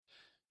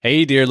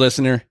Hey, dear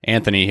listener,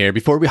 Anthony here.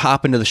 Before we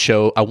hop into the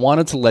show, I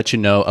wanted to let you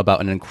know about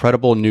an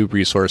incredible new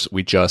resource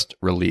we just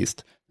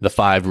released, The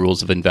 5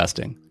 Rules of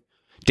Investing.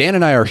 Dan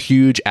and I are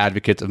huge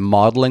advocates of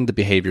modeling the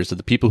behaviors of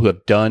the people who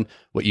have done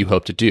what you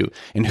hope to do.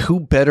 And who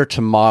better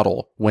to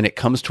model when it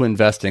comes to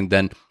investing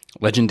than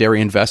legendary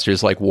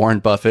investors like Warren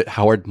Buffett,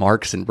 Howard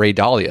Marks, and Ray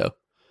Dalio?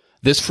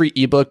 This free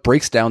ebook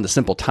breaks down the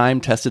simple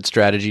time-tested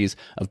strategies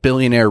of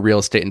billionaire real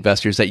estate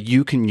investors that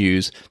you can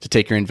use to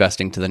take your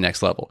investing to the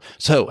next level.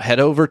 So head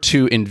over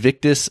to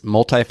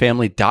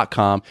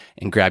invictusmultifamily.com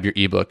and grab your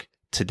ebook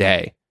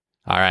today.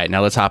 All right,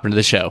 now let's hop into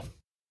the show.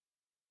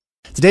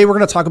 Today, we're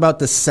going to talk about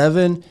the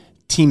 7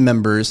 team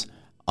members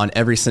on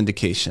every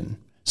syndication.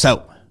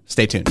 So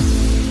stay tuned.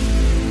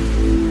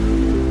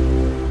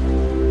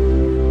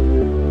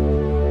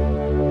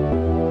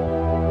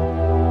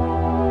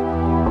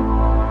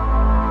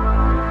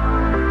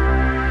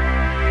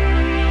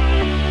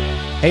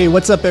 Hey,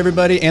 what's up,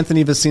 everybody?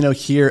 Anthony Vicino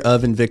here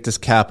of Invictus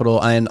Capital.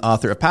 I am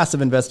author of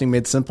Passive Investing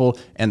Made Simple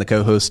and the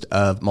co-host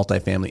of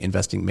Multifamily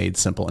Investing Made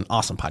Simple, an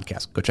awesome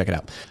podcast. Go check it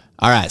out.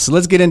 All right, so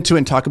let's get into it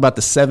and talk about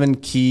the 7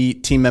 key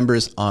team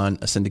members on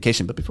a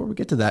syndication. But before we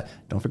get to that,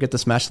 don't forget to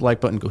smash the like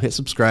button. Go hit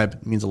subscribe.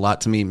 It means a lot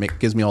to me. It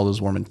gives me all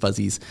those warm and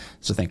fuzzies.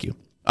 So thank you.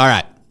 All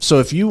right. So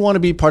if you want to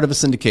be part of a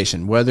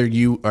syndication, whether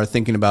you are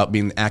thinking about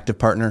being the active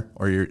partner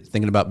or you're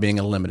thinking about being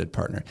a limited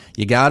partner,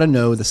 you got to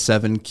know the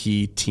 7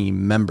 key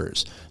team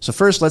members. So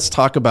first, let's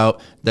talk about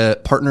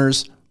the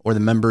partners or the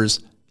members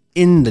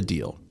in the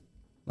deal.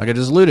 Like I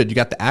just alluded, you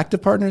got the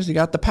active partners, you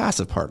got the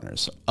passive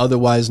partners,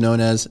 otherwise known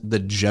as the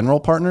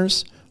general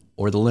partners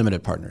or the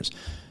limited partners.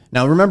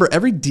 Now, remember,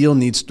 every deal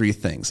needs 3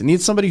 things. It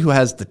needs somebody who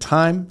has the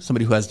time,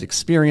 somebody who has the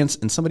experience,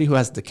 and somebody who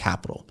has the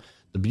capital.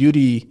 The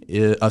beauty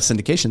of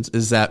syndications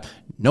is that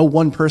no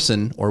one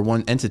person or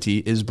one entity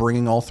is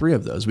bringing all 3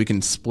 of those. We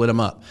can split them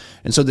up.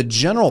 And so the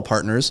general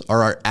partners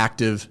are our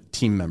active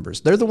team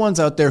members. They're the ones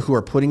out there who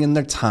are putting in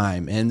their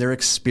time and their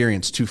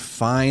experience to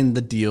find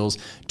the deals,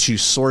 to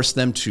source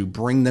them, to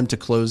bring them to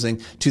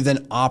closing, to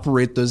then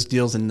operate those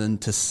deals and then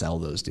to sell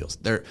those deals.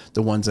 They're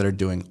the ones that are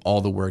doing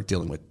all the work,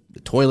 dealing with the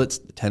toilets,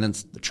 the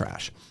tenants, the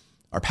trash.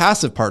 Our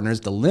passive partners,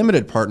 the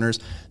limited partners,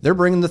 they're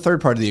bringing the third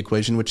part of the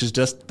equation, which is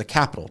just the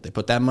capital. They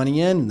put that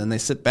money in, and then they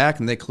sit back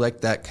and they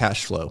collect that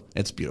cash flow.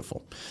 It's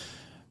beautiful.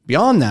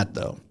 Beyond that,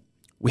 though,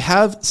 we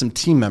have some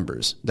team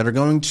members that are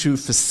going to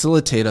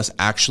facilitate us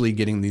actually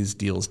getting these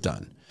deals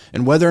done.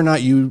 And whether or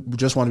not you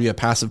just want to be a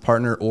passive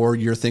partner or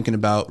you're thinking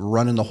about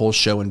running the whole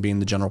show and being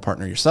the general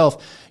partner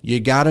yourself,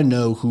 you got to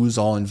know who's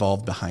all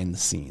involved behind the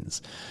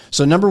scenes.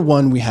 So number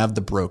 1, we have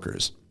the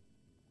brokers.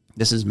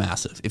 This is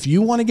massive. If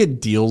you want to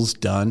get deals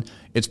done,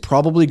 it's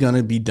probably going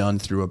to be done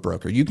through a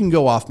broker. You can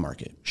go off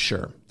market.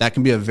 Sure. That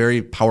can be a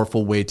very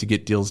powerful way to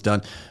get deals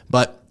done,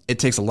 but it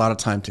takes a lot of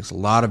time, takes a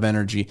lot of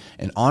energy.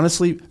 And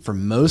honestly, for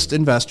most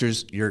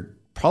investors, you're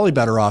probably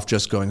better off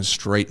just going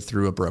straight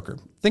through a broker.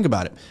 Think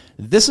about it.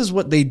 This is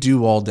what they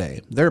do all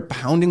day. They're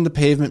pounding the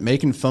pavement,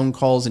 making phone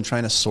calls and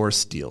trying to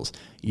source deals.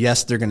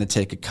 Yes, they're going to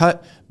take a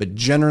cut, but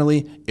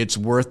generally it's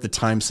worth the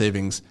time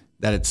savings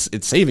that it's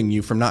saving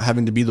you from not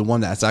having to be the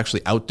one that's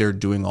actually out there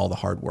doing all the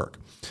hard work.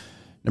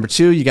 Number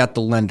 2, you got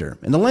the lender.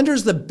 And the lender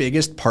is the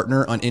biggest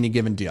partner on any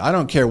given deal. I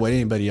don't care what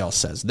anybody else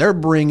says. They're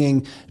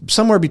bringing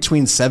somewhere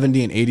between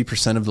 70 and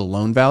 80% of the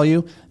loan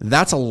value.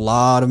 That's a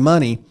lot of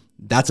money.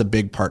 That's a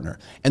big partner.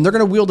 And they're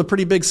going to wield a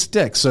pretty big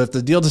stick. So if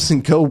the deal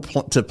doesn't go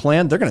to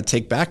plan, they're going to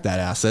take back that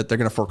asset. They're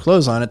going to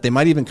foreclose on it. They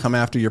might even come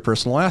after your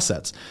personal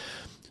assets.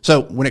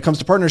 So when it comes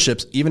to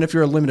partnerships, even if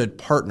you're a limited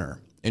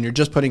partner, and you're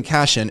just putting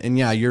cash in, and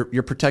yeah,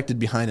 you're protected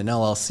behind an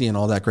LLC and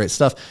all that great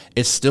stuff,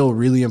 it's still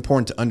really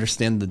important to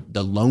understand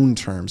the loan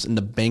terms and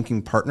the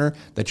banking partner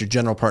that your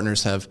general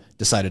partners have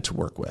decided to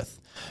work with.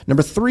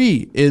 Number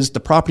 3 is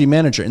the property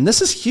manager. And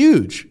this is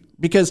huge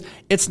because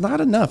it's not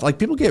enough. Like,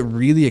 people get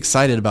really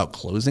excited about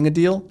closing a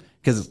deal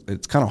because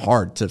it's kind of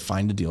hard to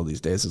find a deal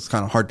these days. It's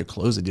kind of hard to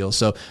close a deal.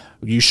 So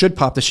you should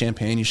pop the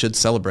champagne, you should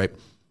celebrate.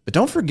 But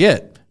don't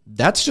forget,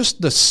 that's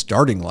just the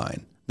starting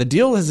line. The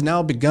deal has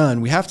now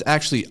begun. We have to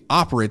actually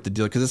operate the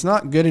deal because it's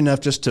not good enough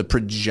just to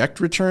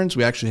project returns.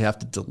 We actually have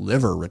to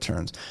deliver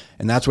returns.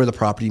 And that's where the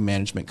property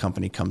management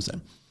company comes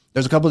in.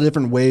 There's a couple of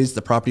different ways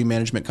the property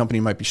management company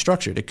might be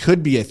structured. It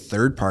could be a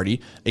third party,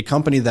 a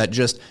company that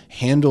just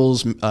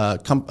handles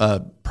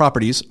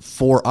properties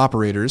for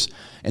operators,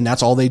 and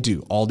that's all they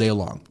do all day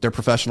long. They're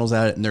professionals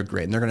at it, and they're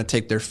great, and they're going to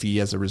take their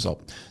fee as a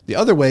result. The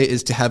other way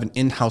is to have an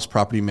in-house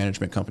property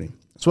management company.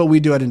 That's what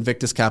we do at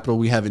Invictus Capital.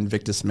 We have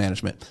Invictus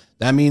Management.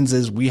 That means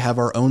is we have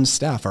our own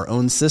staff, our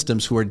own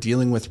systems who are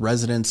dealing with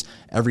residents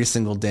every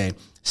single day,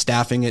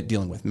 staffing it,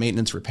 dealing with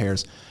maintenance,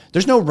 repairs.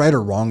 There's no right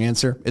or wrong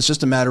answer. It's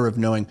just a matter of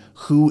knowing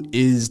who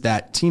is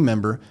that team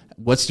member,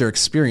 what's their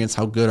experience,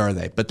 how good are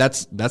they? But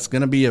that's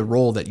going to be a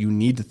role that you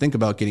need to think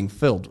about getting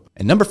filled.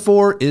 And number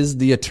 4 is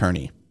the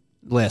attorney.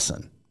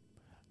 Listen,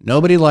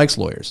 nobody likes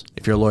lawyers.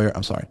 If you're a lawyer,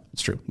 I'm sorry.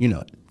 It's true. You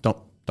know it. Don't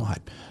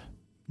hide.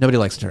 Nobody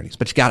likes attorneys,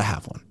 but you got to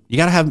have one. You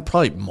got to have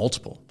probably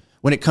multiple.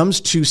 When it comes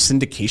to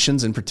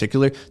syndications in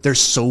particular, there's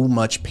so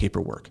much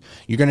paperwork.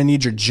 You're going to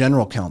need your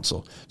general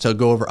counsel to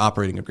go over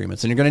operating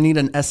agreements, and you're going to need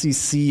an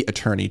SEC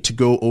attorney to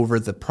go over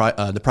the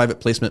private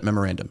placement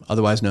memorandum,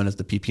 otherwise known as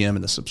the PPM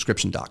and the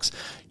subscription docs.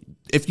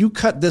 If you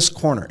cut this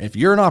corner, if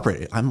you're an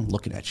operator, I'm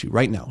looking at you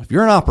right now. If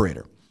you're an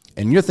operator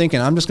and you're thinking,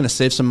 I'm just going to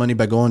save some money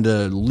by going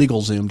to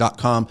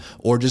LegalZoom.com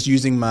or just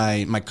using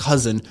my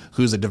cousin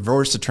who's a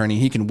divorce attorney,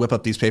 he can whip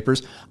up these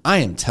papers. I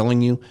am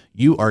telling you,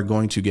 you are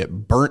going to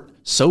get burnt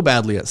so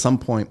badly at some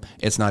point,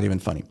 it's not even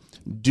funny.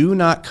 Do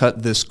not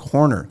cut this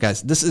corner.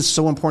 Guys, this is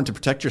so important to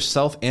protect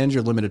yourself and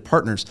your limited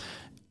partners.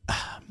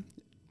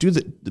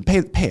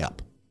 Pay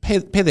up. Pay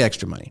the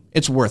extra money.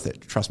 It's worth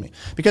it. Trust me.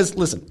 Because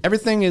listen,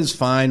 everything is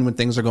fine when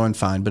things are going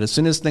fine. But as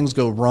soon as things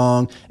go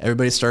wrong,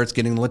 everybody starts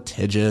getting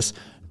litigious.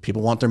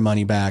 People want their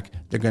money back.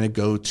 They're going to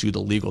go to the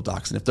legal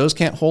docs. And if those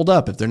can't hold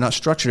up, if they're not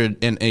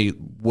structured in a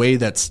way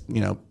that's,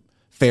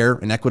 fair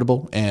and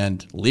equitable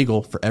and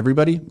legal for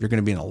everybody, you're going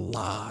to be in a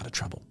lot of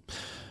trouble.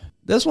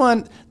 This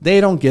one, they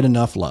don't get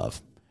enough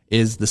love,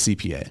 is the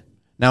CPA.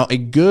 Now, a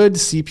good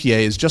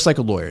CPA is just like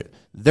a lawyer.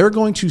 They're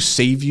going to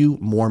save you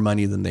more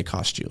money than they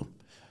cost you.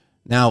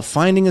 Now,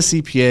 finding a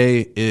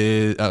CPA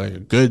is a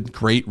good,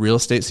 great real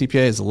estate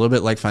CPA is a little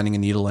bit like finding a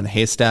needle in a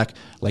haystack,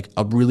 like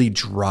a really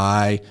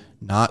dry,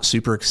 not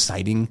super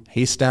exciting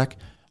haystack.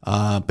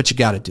 But you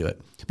got to do it,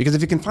 because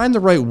if you can find the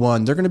right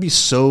one, they're going to be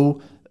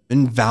so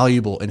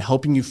invaluable in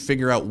helping you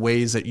figure out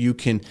ways that you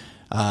can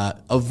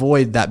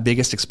avoid that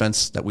biggest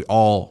expense that we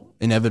all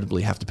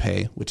inevitably have to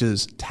pay, which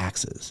is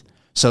taxes.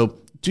 So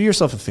do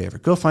yourself a favor,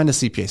 go find a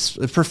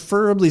CPA,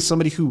 preferably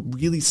somebody who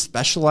really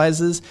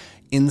specializes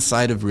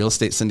inside of real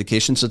estate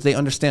syndication so that they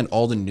understand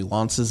all the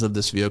nuances of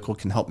this vehicle,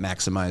 can help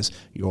maximize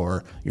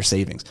your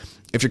savings.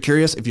 If you're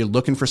curious, if you're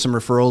looking for some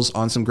referrals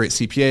on some great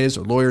CPAs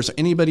or lawyers or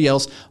anybody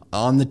else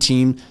on the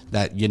team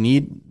that you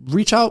need,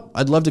 reach out.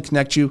 I'd love to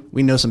connect you.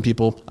 We know some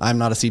people. I'm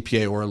not a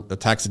CPA or a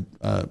tax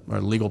or a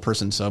legal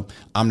person, so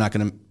I'm not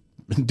going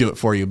to do it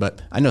for you,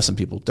 but I know some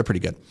people. They're pretty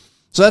good.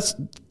 So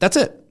that's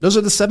it. Those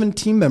are the 7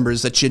 team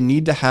members that you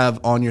need to have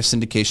on your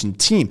syndication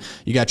team.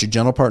 You got your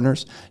general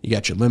partners, you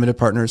got your limited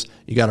partners,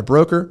 you got a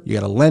broker, you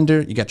got a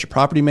lender, you got your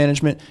property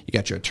management, you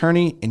got your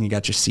attorney, and you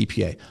got your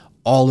CPA.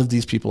 All of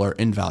these people are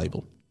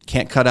invaluable.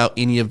 Can't cut out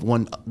any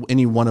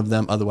one of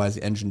them, otherwise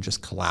the engine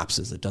just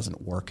collapses. It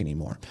doesn't work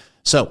anymore.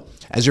 So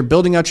as you're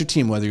building out your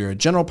team, whether you're a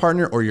general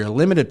partner or you're a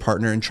limited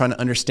partner and trying to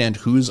understand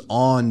who's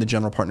on the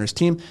general partner's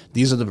team,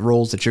 these are the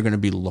roles that you're going to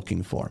be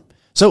looking for.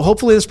 So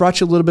hopefully this brought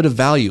you a little bit of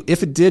value.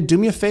 If it did, do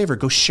me a favor,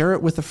 go share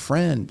it with a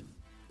friend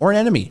or an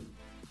enemy.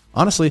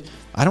 Honestly,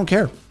 I don't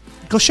care.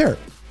 Go share it.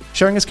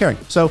 Sharing is caring.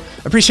 So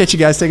appreciate you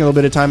guys taking a little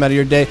bit of time out of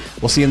your day.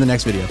 We'll see you in the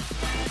next video.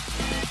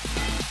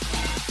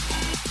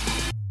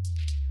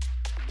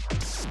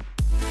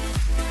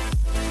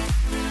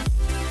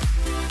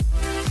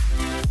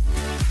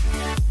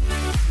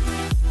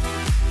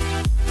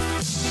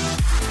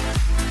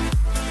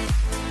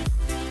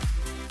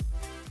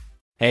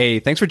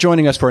 Hey, thanks for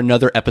joining us for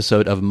another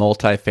episode of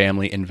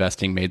Multifamily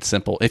Investing Made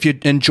Simple. If you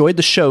enjoyed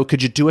the show,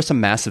 could you do us a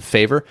massive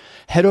favor?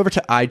 Head over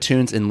to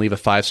iTunes and leave a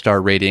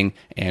 5-star rating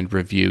and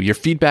review. Your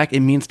feedback, it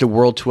means the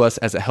world to us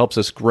as it helps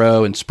us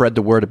grow and spread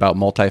the word about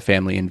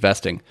multifamily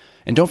investing.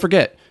 And don't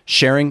forget,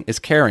 sharing is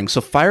caring. So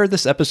fire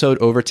this episode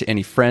over to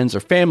any friends or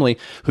family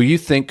who you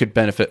think could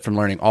benefit from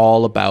learning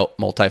all about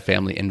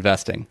multifamily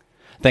investing.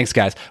 Thanks,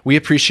 guys. We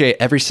appreciate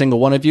every single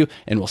one of you,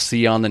 and we'll see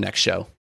you on the next show.